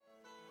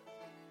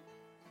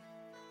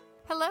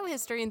Hello,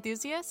 history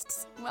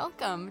enthusiasts!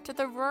 Welcome to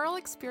the Rural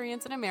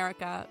Experience in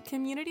America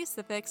Community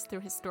Civics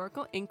Through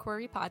Historical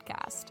Inquiry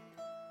podcast.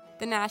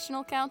 The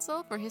National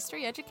Council for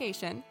History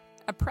Education,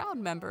 a proud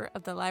member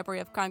of the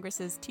Library of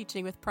Congress's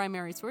Teaching with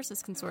Primary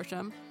Sources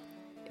Consortium,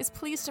 is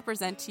pleased to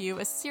present to you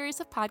a series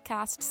of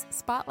podcasts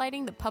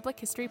spotlighting the public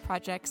history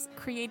projects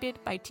created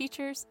by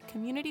teachers,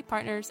 community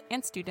partners,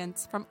 and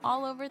students from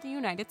all over the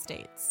United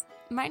States.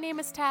 My name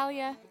is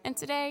Talia, and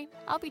today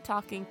I'll be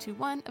talking to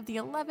one of the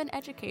 11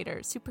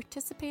 educators who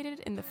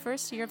participated in the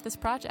first year of this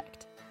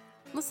project.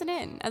 Listen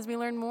in as we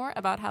learn more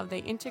about how they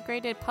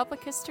integrated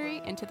public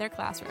history into their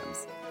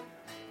classrooms.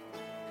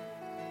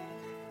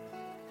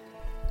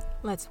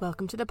 Let's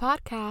welcome to the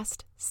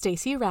podcast,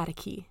 Stacy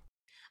Radecki.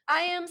 I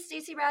am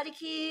Stacy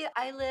Radecki.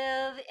 I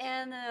live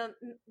in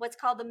what's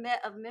called the Mitt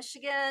of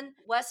Michigan,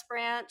 West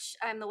Branch.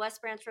 I'm the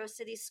West Branch Rose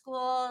City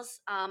Schools.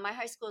 My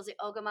high school is the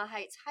Ogemaw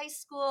Heights High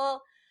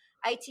School.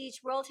 I teach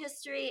world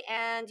history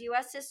and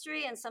U.S.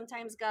 history and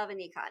sometimes Gov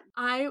and Econ.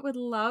 I would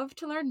love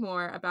to learn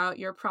more about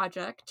your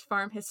project,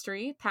 Farm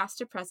History, Past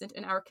to Present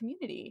in Our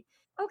Community.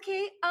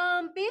 Okay,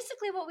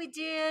 basically what we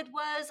did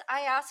was I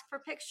asked for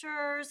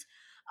pictures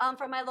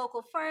from my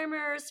local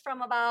farmers from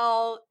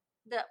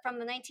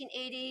the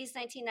 1980s,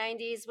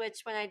 1990s,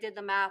 which when I did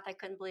the math, I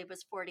couldn't believe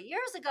was 40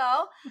 years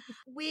ago.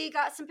 We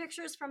got some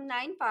pictures from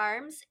 9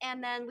 farms,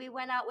 and then we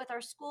went out with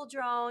our school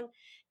drone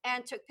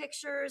and took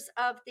pictures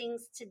of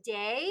things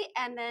today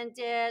and then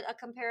did a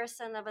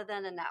comparison of a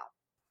then and now.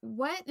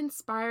 What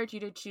inspired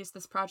you to choose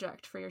this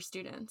project for your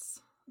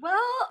students?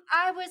 Well,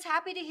 I was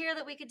happy to hear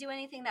that we could do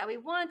anything that we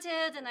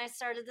wanted, and I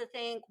started to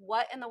think,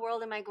 what in the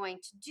world am I going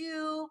to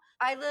do?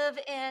 I live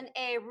in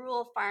a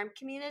rural farm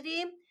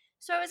community,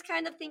 so I was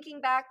kind of thinking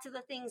back to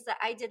the things that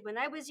I did when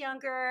I was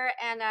younger,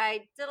 and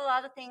I did a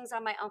lot of things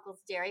on my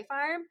uncle's dairy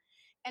farm.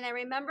 And I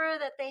remember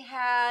that they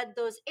had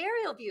those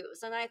aerial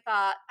views, and I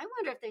thought, I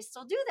wonder if they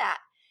still do that.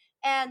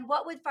 And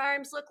what would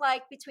farms look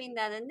like between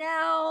then and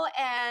now?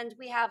 And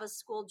we have a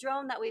school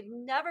drone that we've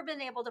never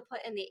been able to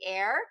put in the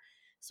air.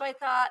 So I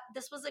thought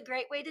this was a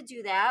great way to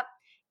do that.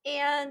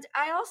 And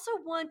I also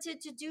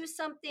wanted to do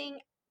something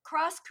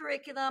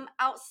cross-curriculum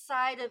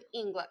outside of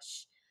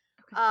English.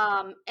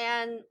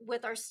 And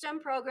with our STEM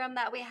program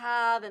that we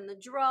have and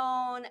the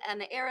drone and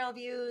the aerial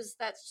views,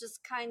 that's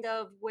just kind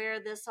of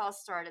where this all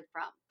started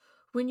from.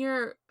 When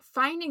you're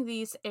finding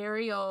these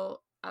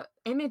aerial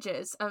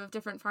images of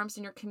different farms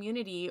in your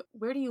community,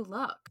 where do you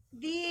look?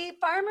 The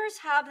farmers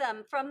have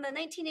them. From the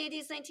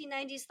 1980s,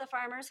 1990s, the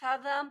farmers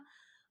have them.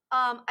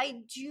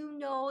 I do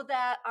know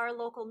that our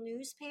local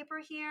newspaper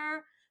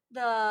here,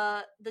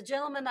 the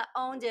gentleman that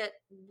owned it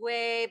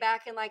way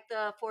back in like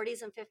the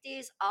 40s and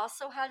 50s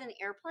also had an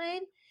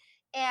airplane.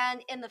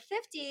 And in the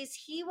 50s,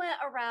 he went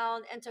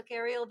around and took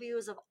aerial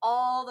views of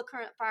all the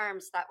current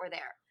farms that were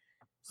there.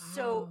 Wow.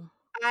 So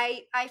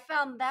I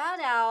found that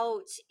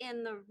out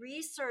in the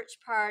research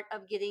part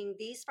of getting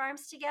these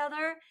farms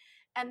together.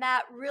 And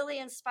that really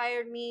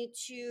inspired me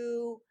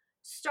to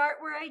start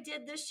where I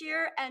did this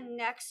year and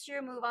next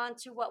year move on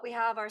to what we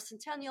have, our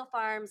centennial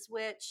farms,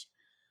 which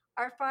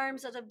are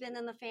farms that have been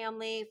in the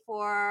family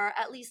for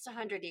at least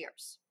 100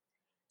 years.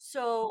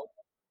 So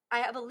I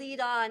have a lead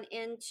on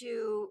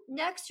into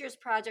next year's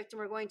project, and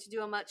we're going to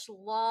do a much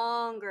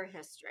longer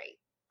history.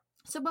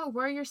 So what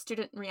were your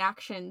student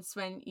reactions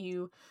when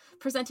you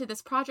presented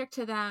this project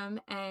to them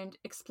and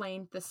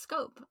explained the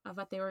scope of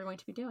what they were going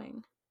to be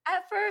doing?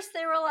 At first,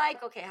 they were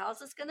like, okay, how's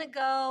this going to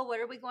go? What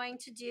are we going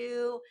to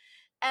do?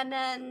 And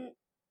then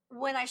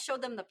when I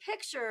showed them the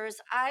pictures,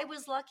 I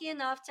was lucky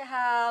enough to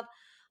have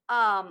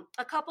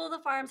a couple of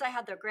the farms. I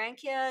had their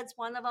grandkids.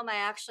 One of them, I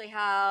actually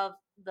have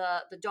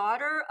the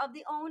daughter of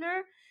the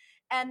owner.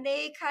 And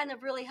they kind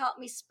of really helped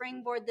me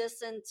springboard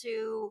this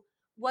into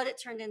what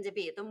it turned into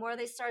be. The more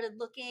they started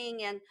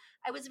looking, and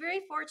I was very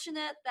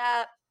fortunate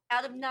that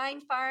out of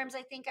 9 farms,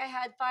 I think I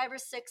had 5 or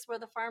 6 where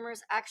the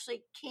farmers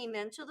actually came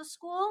into the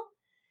school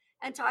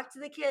and talked to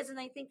the kids. And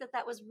I think that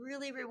that was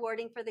really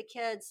rewarding for the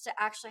kids to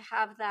actually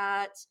have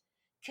that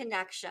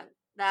connection,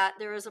 that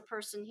there is a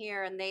person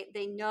here and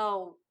they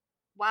know,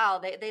 wow,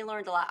 they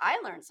learned a lot. I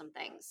learned some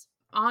things.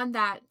 On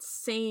that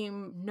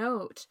same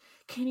note,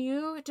 can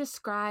you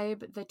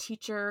describe the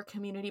teacher,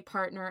 community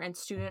partner, and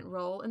student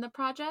role in the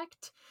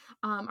project?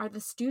 Are the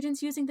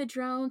students using the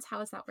drones?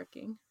 How is that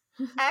working?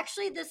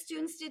 Actually, the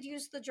students did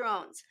use the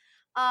drones.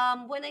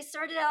 When I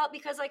started out,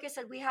 because like I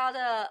said, we had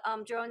a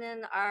drone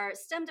in our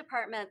STEM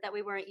department that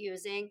we weren't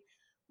using.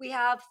 We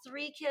have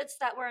 3 kids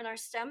that were in our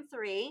STEM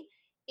 3,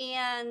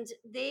 and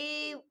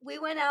we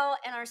went out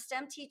and our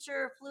STEM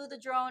teacher flew the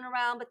drone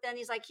around, but then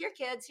he's like, here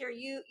kids, here,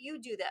 you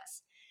do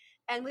this.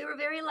 And we were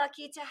very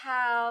lucky to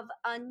have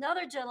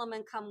another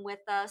gentleman come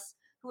with us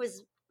who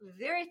is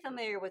very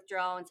familiar with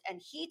drones,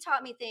 and he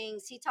taught me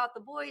things. He taught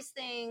the boys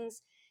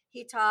things.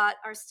 He taught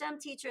our STEM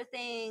teacher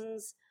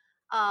things.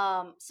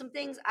 Some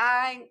things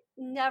I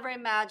never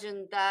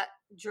imagined that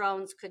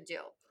drones could do.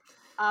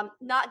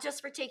 Not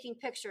just for taking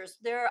pictures.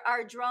 There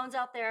are drones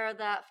out there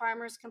that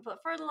farmers can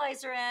put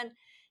fertilizer in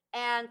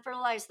and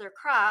fertilize their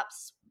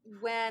crops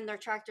when their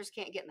tractors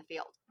can't get in the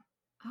field.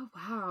 Oh,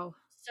 wow.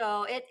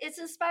 So it's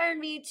inspired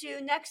me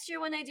to next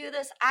year when I do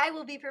this, I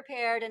will be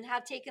prepared and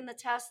have taken the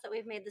test that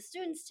we've made the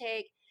students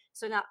take.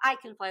 So now I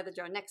can fly the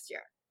drone next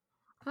year.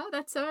 Oh,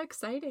 that's so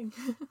exciting.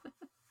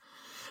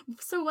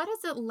 So, what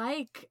is it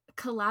like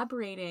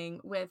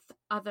collaborating with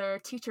other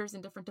teachers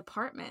in different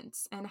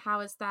departments, and how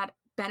has that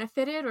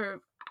benefited or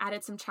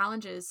added some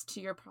challenges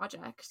to your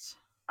project?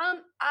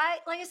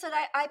 Like I said,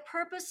 I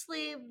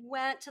purposely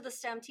went to the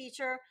STEM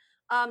teacher,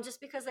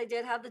 just because I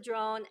did have the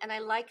drone, and I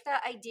like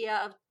that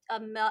idea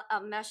of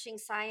meshing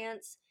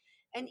science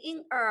and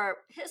or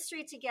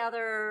history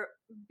together,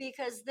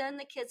 because then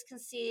the kids can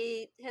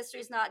see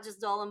history is not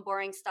just dull and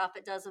boring stuff.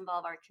 It does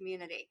involve our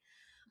community.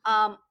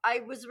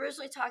 I was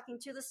originally talking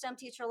to the STEM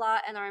teacher a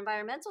lot, and our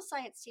environmental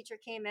science teacher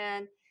came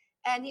in,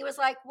 and he was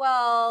like,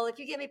 "Well, if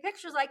you give me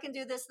pictures, I can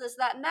do this, this,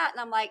 that, and that."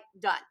 And I'm like,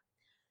 "Done."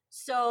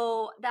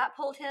 So that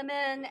pulled him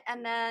in.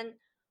 And then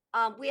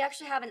we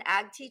actually have an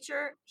ag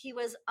teacher. He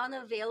was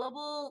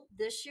unavailable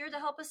this year to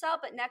help us out,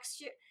 but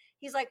next year,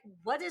 he's like,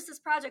 "What is this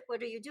project?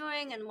 What are you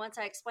doing?" And once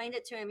I explained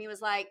it to him, he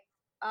was like,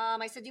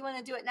 I said, "Do you want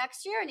to do it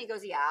next year?" And he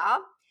goes, "Yeah."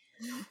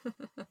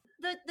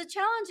 The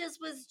challenges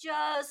was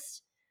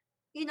just,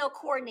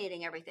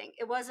 coordinating everything.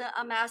 It wasn't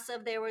a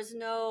massive, there was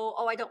no,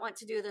 "Oh, I don't want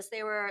to do this."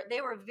 They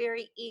were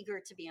very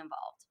eager to be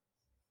involved.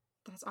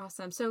 That's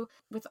awesome. So,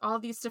 with all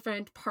these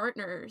different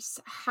partners,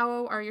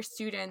 how are your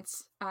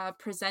students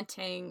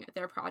presenting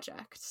their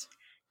project?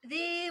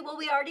 Well,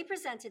 we already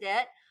presented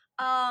it.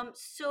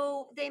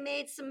 So they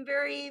made some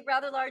very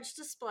rather large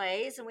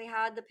displays, and we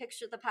had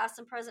the past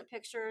and present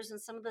pictures, and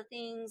some of the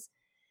things,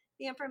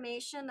 the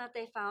information that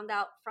they found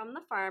out from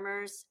the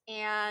farmers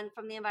and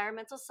from the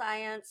environmental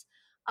science.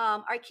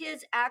 Our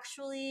kids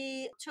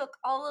actually took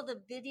all of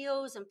the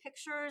videos and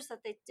pictures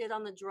that they did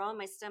on the drone,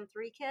 my STEM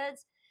 3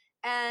 kids,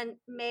 and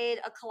made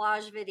a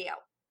collage video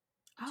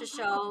to Oh, wow.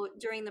 show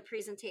during the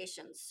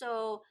presentation.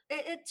 So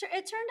it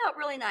turned out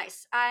really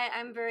nice.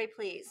 I'm very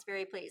pleased,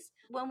 very pleased.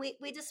 When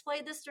we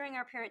displayed this during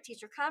our parent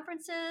teacher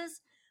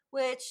conferences,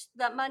 which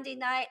that Monday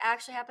night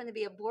actually happened to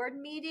be a board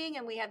meeting,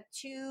 and we had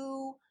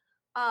two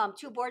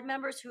board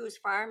members whose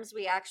farms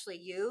we actually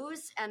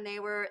use, and they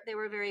were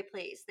very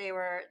pleased. They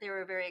were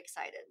very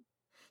excited.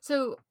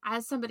 So,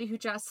 as somebody who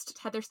just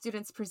had their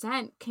students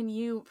present, can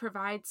you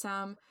provide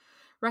some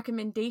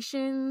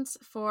recommendations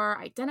for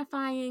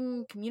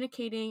identifying,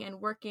 communicating,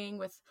 and working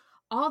with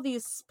all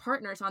these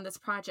partners on this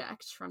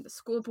project from the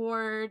school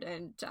board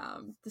and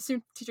the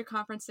student teacher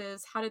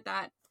conferences? How did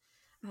that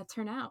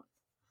turn out?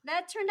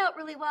 That turned out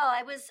really well.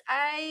 Like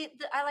I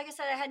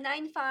said, I had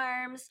 9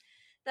 farms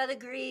that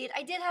agreed.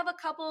 I did have a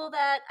couple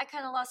that I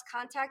kind of lost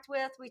contact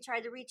with. We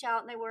tried to reach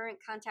out and they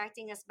weren't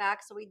contacting us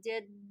back. So we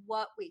did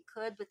what we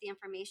could with the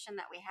information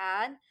that we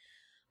had.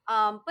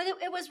 But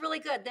it was really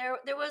good.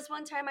 There was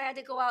one time I had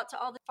to go out to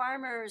all the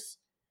farmers'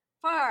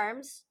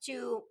 farms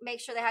to make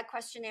sure they had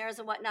questionnaires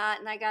and whatnot,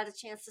 and I got a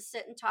chance to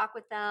sit and talk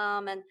with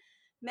them. And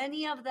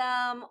many of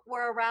them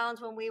were around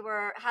when we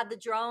had the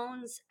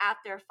drones at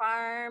their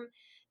farm,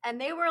 and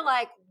they were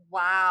like,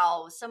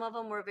 "Wow!" Some of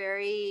them were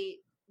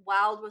very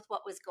wild with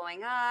what was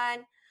going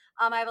on.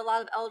 I have a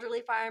lot of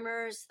elderly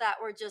farmers that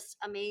were just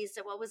amazed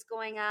at what was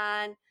going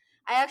on.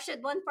 I actually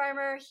had one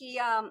farmer. He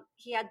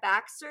had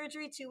back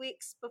surgery 2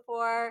 weeks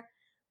before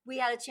we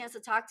had a chance to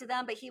talk to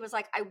them, but he was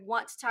like, "I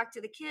want to talk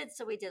to the kids."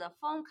 So we did a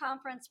phone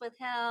conference with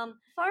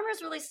him.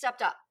 Farmers really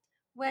stepped up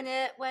when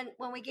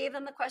we gave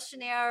them the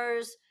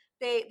questionnaires.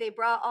 They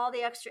brought all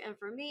the extra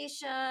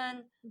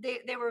information.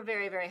 They were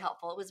very, very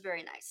helpful. It was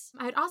very nice.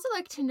 I'd also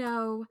like to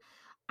know,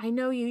 I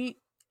know you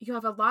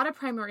have a lot of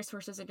primary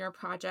sources in your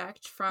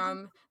project,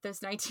 from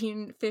those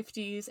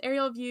 1950s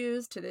aerial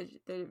views to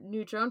the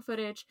new drone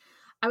footage.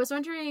 I was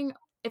wondering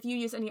if you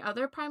use any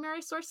other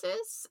primary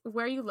sources,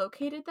 where you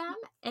located them,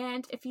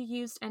 and if you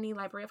used any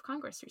Library of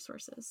Congress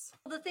resources.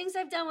 The things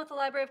I've done with the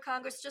Library of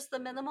Congress, just the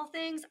minimal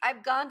things,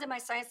 I've gone to my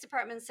science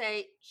department and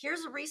say,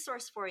 "Here's a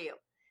resource for you.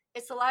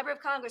 It's the Library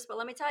of Congress, but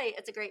let me tell you,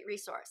 it's a great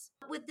resource."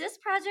 With this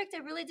project, I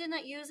really did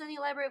not use any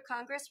Library of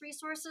Congress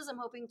resources. I'm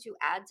hoping to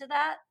add to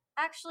that,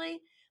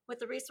 actually, with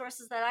the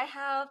resources that I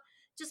have,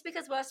 just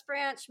because West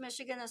Branch,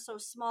 Michigan is so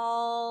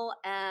small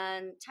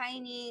and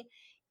tiny.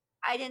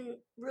 I didn't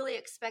really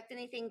expect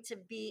anything to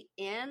be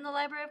in the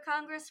Library of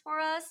Congress for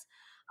us.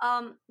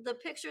 The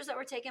pictures that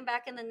were taken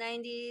back in the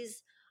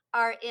 90s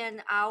are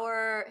in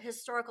our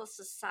historical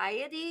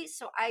society,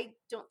 so I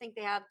don't think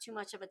they have too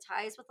much of a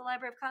ties with the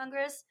Library of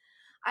Congress.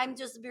 I'm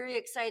just very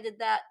excited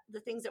that the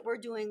things that we're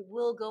doing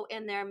will go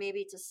in there,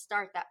 maybe to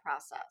start that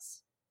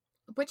process.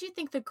 What do you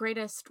think the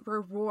greatest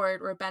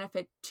reward or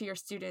benefit to your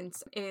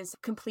students is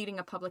completing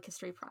a public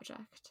history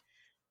project?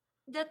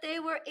 That they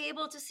were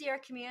able to see our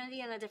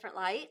community in a different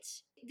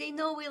light. They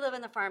know we live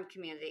in a farm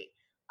community.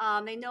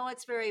 They know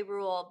it's very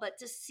rural, but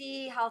to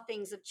see how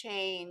things have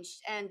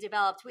changed and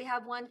developed. We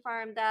have one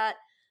farm that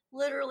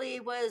literally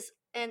was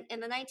in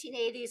the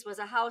 1980s was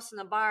a house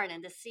and a barn,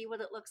 and to see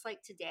what it looks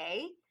like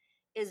today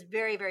is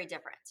very, very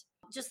different.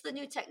 Just the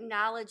new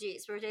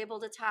technologies. We're able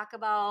to talk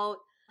about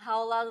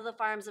how a lot of the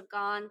farms have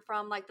gone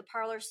from like the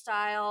parlor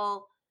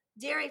style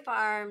dairy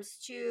farms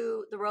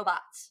to the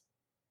robots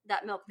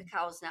that milk the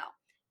cows now.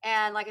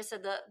 And like I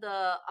said,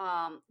 the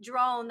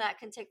drone that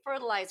can take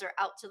fertilizer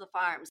out to the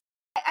farms.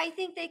 I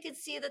think they could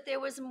see that there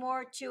was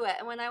more to it.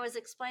 And when I was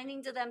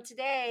explaining to them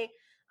today,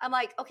 I'm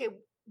like, okay,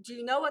 do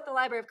you know what the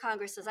Library of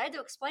Congress is? I had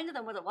to explain to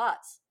them what it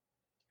was.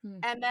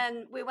 And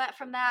then we went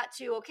from that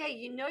to, okay,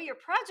 your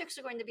projects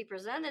are going to be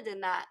presented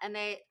in that. And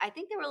I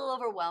think they were a little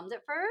overwhelmed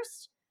at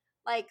first.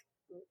 Like,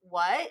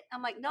 what?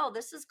 I'm like, no,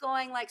 this is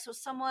going like, so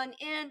someone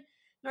in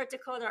North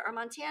Dakota or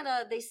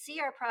Montana, they see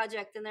our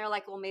project and they're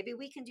like, well, maybe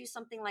we can do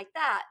something like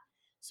that.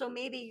 So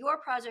maybe your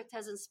project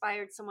has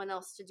inspired someone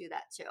else to do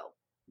that too.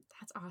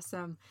 That's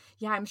awesome.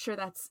 Yeah, I'm sure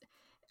that's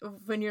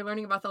when you're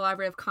learning about the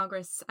Library of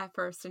Congress at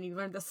first and you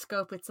learn the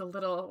scope, it's a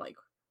little like,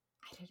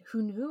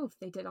 who knew if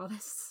they did all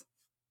this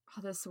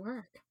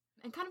work?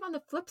 And kind of on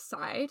the flip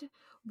side,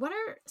 what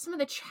are some of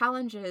the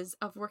challenges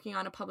of working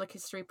on a public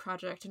history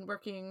project and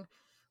working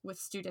with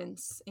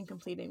students in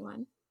completing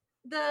one?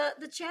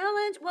 The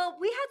challenge, well,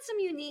 we had some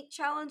unique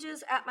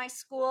challenges at my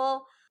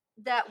school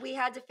that we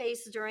had to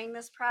face during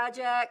this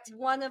project.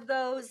 One of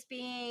those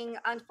being,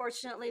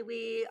 unfortunately,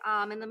 we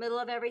in the middle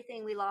of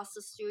everything, we lost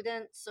a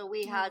student, so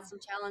we had some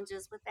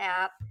challenges with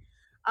that.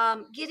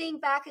 Getting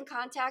back in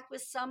contact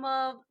with some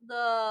of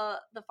the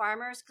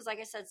farmers, because like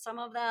I said, some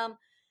of them,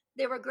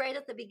 they were great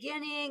at the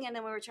beginning, and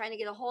then we were trying to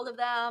get a hold of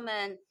them,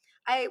 and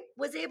I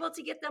was able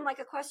to get them like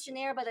a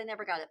questionnaire, but I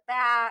never got it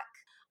back.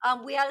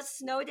 We had a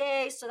snow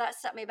day, so that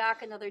set me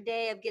back another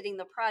day of getting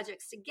the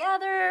projects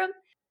together.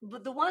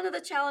 But one of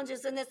the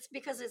challenges, and it's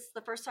because it's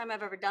the first time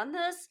I've ever done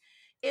this,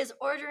 is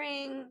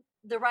ordering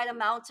the right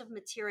amount of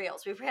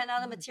materials. We ran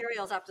out of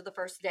materials after the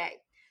first day.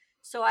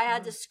 So I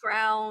had to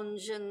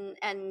scrounge,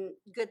 and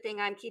good thing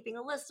I'm keeping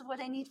a list of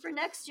what I need for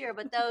next year.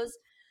 But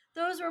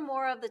those were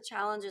more of the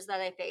challenges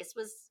that I faced,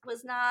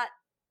 was not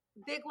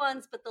big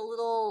ones, but the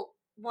little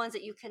ones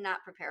that you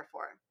cannot prepare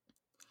for.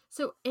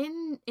 So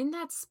in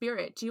that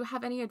spirit, do you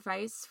have any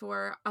advice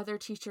for other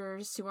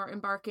teachers who are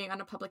embarking on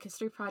a public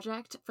history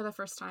project for the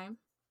first time?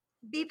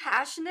 Be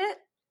passionate,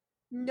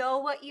 know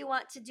what you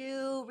want to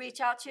do,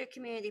 reach out to your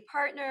community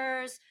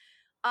partners.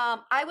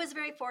 I was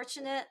very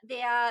fortunate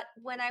that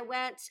when I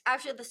went,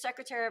 actually the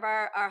secretary of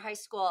our high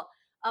school,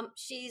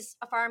 she's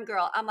a farm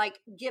girl. I'm like,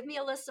 give me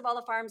a list of all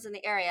the farms in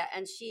the area.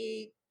 And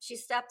she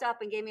stepped up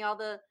and gave me all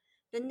the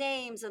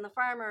names and the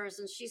farmers,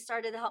 and she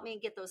started to help me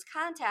get those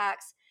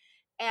contacts.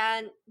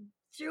 And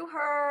through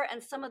her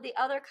and some of the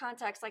other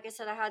contacts, like I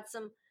said, I had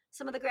some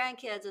of the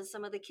grandkids and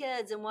some of the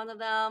kids. And one of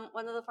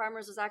the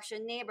farmers was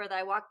actually a neighbor that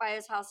I walk by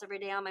his house every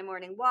day on my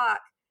morning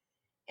walk.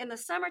 In the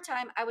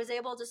summertime, I was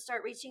able to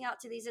start reaching out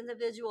to these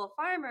individual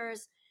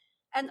farmers.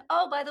 And,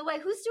 oh, by the way,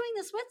 who's doing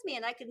this with me?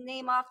 And I could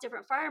name off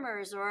different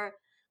farmers. Or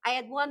I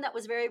had one that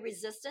was very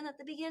resistant at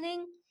the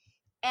beginning.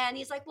 And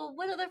he's like, well,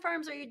 what other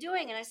farms are you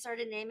doing? And I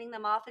started naming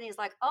them off. And he's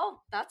like, oh,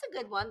 that's a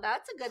good one.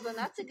 That's a good one.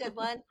 That's a good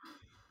one.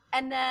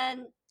 And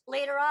then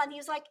later on,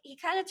 he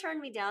kind of turned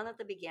me down at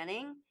the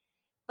beginning.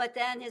 But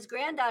then his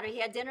granddaughter, he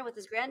had dinner with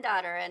his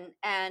granddaughter.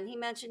 And he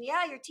mentioned,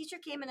 yeah, your teacher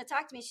came in and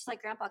talked to me. She's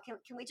like, Grandpa,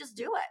 can we just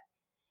do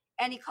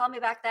it? And he called me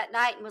back that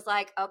night and was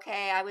like,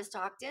 okay, I was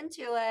talked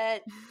into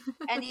it.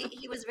 And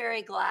he was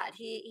very glad.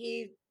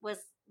 He was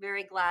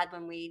very glad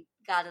when we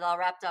got it all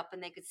wrapped up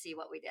and they could see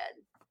what we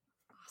did.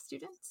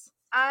 Students?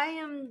 I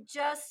am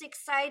just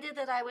excited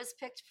that I was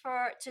picked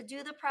to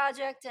do the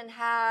project and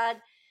had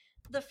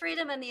the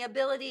freedom and the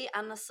ability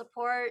and the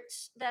support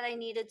that I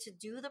needed to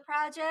do the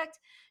project,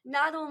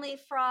 not only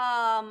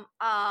from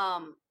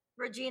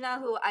Regina,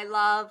 who I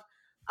love,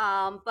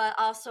 but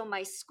also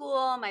my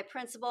school, my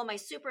principal, my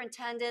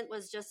superintendent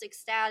was just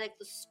ecstatic.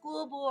 The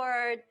school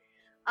board,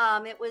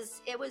 it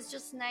was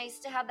just nice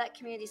to have that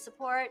community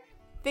support.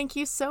 Thank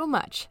you so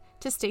much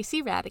to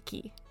Stacy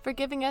Radecki for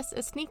giving us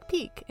a sneak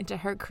peek into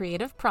her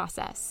creative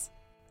process.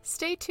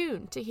 Stay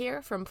tuned to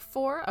hear from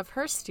 4 of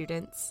her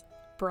students,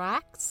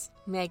 Brax,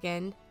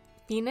 Megan,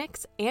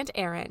 Phoenix, and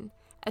Aaron,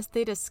 as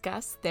they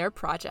discuss their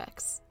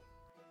projects.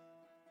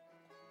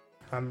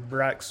 I'm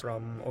Brax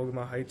from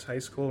Ogemaw Heights High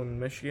School in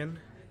Michigan,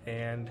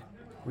 and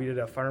we did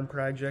a farm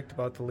project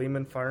about the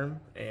Lehman farm,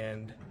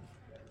 and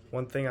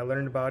one thing I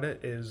learned about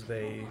it is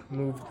they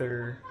moved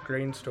their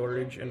grain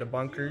storage into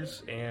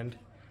bunkers, and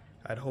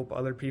I'd hope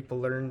other people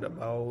learned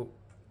about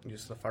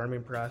just the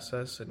farming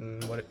process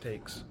and what it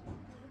takes.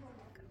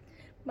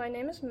 My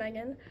name is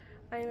Megan.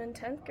 I am in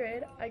 10th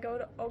grade. I go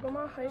to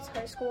Ogemaw Heights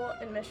High School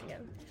in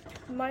Michigan.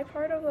 My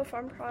part of the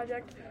farm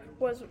project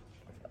was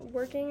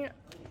working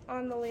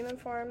on the Lehman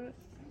farm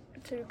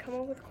to come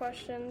up with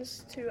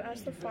questions to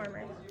ask the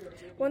farmer.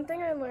 One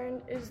thing I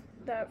learned is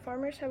that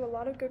farmers have a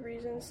lot of good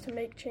reasons to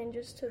make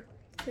changes to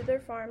their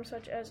farm,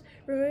 such as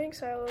removing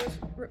silos,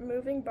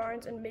 removing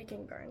barns, and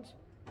making barns.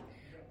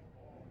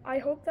 I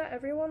hope that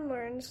everyone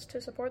learns to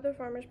support their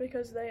farmers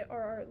because they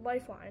are our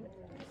lifeline.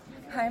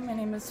 Hi, my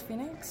name is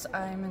Phoenix.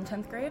 I'm in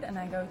 10th grade and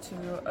I go to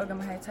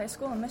Ogemaw Heights High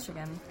School in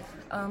Michigan.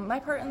 My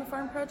part in the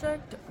farm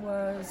project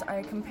was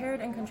I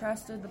compared and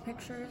contrasted the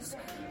pictures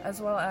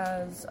as well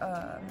as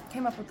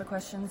came up with the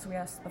questions we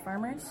asked the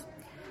farmers.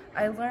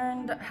 I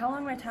learned how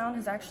long my town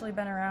has actually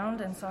been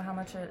around and saw how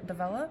much it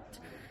developed.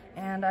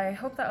 And I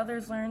hope that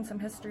others learn some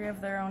history of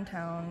their own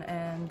town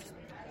and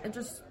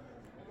just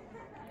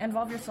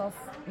involve yourself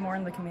more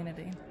in the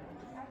community.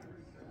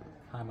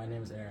 Hi, my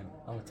name is Aaron.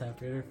 I'm a 10th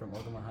grader from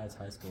Ogemaw Heights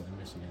High School in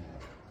Michigan.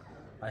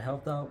 I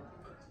helped out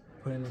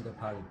putting the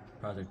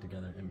project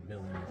together and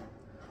building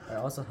it. I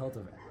also helped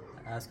with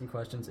asking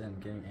questions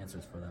and getting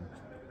answers for them.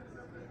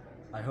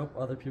 I hope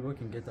other people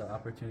can get the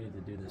opportunity to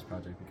do this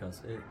project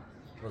because it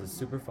was a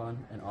super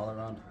fun and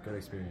all-around good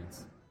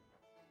experience.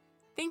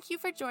 Thank you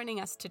for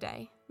joining us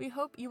today. We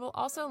hope you will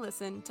also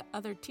listen to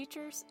other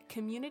teachers,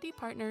 community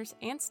partners,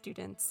 and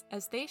students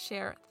as they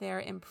share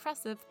their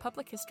impressive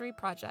public history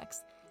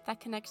projects that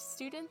connect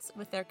students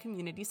with their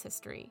community's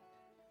history.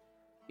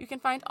 You can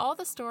find all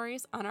the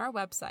stories on our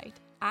website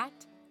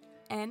at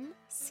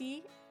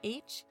ncheteach.org.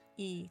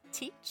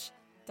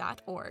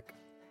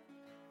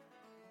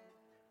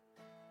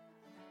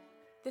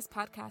 This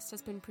podcast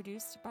has been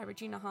produced by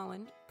Regina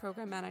Holland,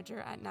 Program Manager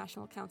at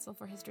National Council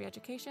for History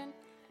Education,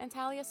 and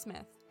Talia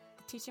Smith,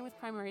 the Teaching with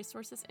Primary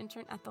Resources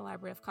intern at the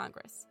Library of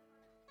Congress.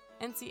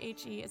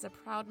 NCHE is a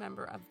proud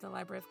member of the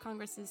Library of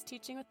Congress's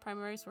Teaching with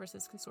Primary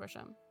Resources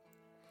Consortium.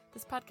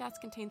 This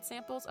podcast contains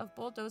samples of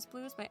Bulldoze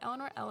Blues by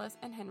Eleanor Ellis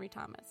and Henry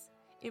Thomas.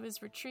 It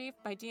was retrieved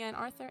by Deanne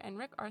Arthur and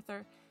Rick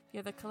Arthur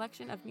via the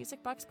collection of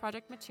Music Box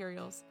Project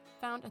materials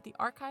found at the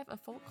Archive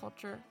of Folk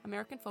Culture,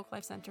 American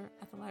Folklife Center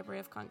at the Library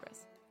of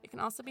Congress. It can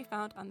also be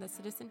found on the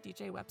Citizen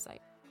DJ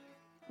website.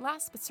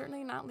 Last but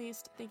certainly not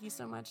least, thank you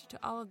so much to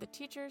all of the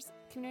teachers,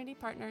 community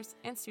partners,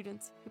 and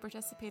students who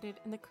participated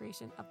in the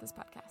creation of this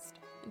podcast.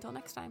 Until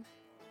next time.